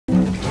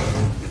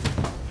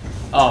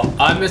Oh,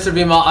 I'm Mr.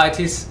 Vimal. I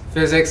teach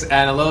physics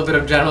and a little bit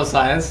of general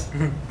science.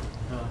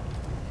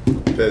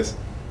 Fizz.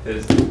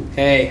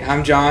 Hey,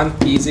 I'm John.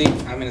 Easy.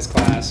 I'm in his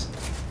class.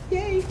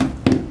 Yay.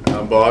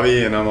 I'm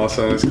Bobby, and I'm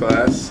also in his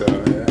class, so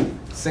yeah.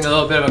 Sing a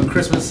little bit of a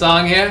Christmas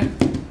song here.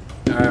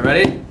 Alright,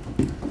 ready?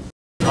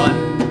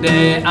 One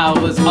day I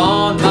was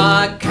on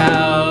my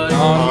couch.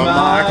 On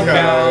my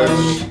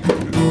couch.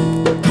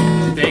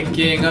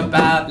 Thinking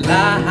about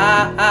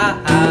life.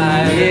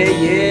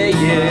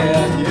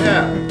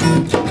 Yeah.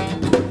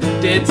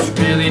 Didn't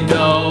really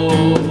know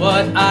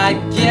what I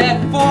get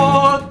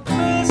for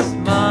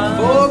Christmas.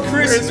 For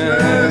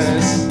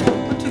Christmas.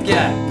 What to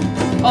get?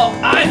 Oh,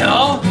 I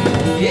know!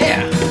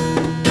 Yeah.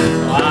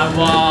 I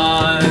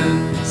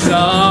want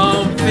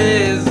some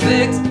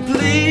physics,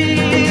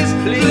 please.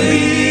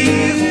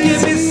 Please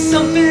give me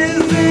some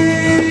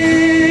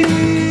physics.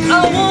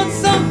 I want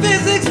some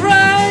physics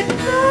right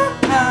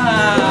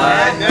now.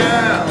 Right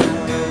now.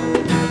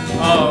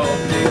 Oh,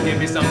 please give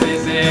me some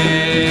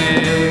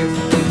physics.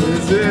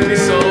 Physics. Be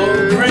so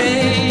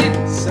great.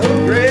 So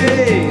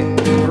great.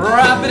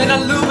 Wrap it in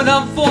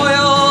aluminum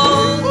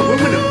foil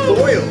Aluminum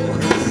foil.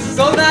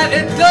 so that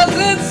it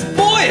doesn't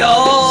spoil.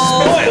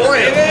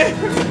 Baby.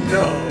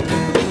 No.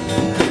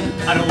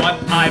 I don't want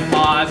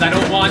iPods, I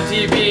don't want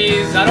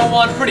TVs, I don't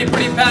want pretty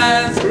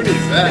pants. Who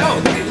needs that? No,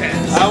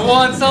 depends. I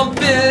want some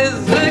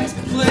physics,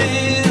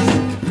 please.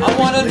 I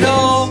want to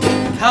know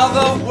how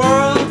the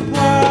world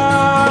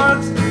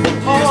works.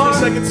 Here's the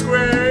second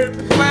square.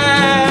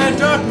 Where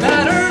dark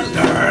matter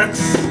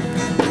lurks.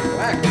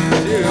 Black, I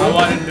too.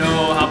 want to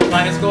know how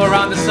planets go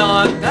around the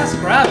sun. That's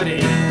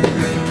gravity.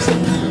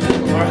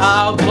 Or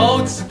how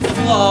boats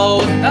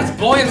float. That's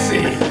buoyancy.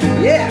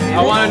 Yeah, baby.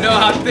 I want to know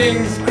how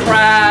things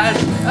crash.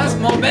 That's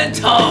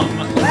momentum.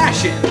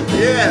 Flashing.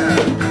 Yeah.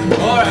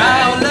 Or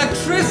how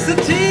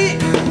electricity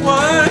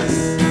works.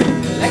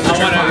 I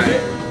want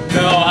to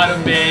know how to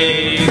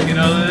make an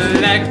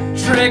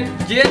electric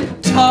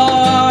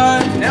guitar.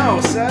 No,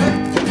 sir.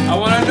 I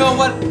want to know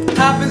what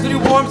happens when you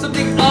warm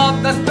something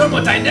up. That's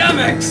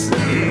thermodynamics.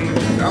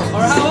 No.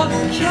 Or how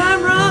a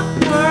camera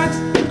works.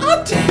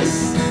 Optics.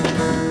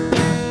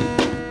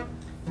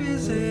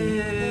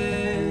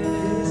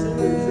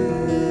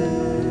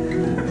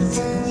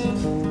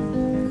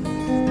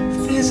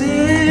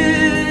 Physics.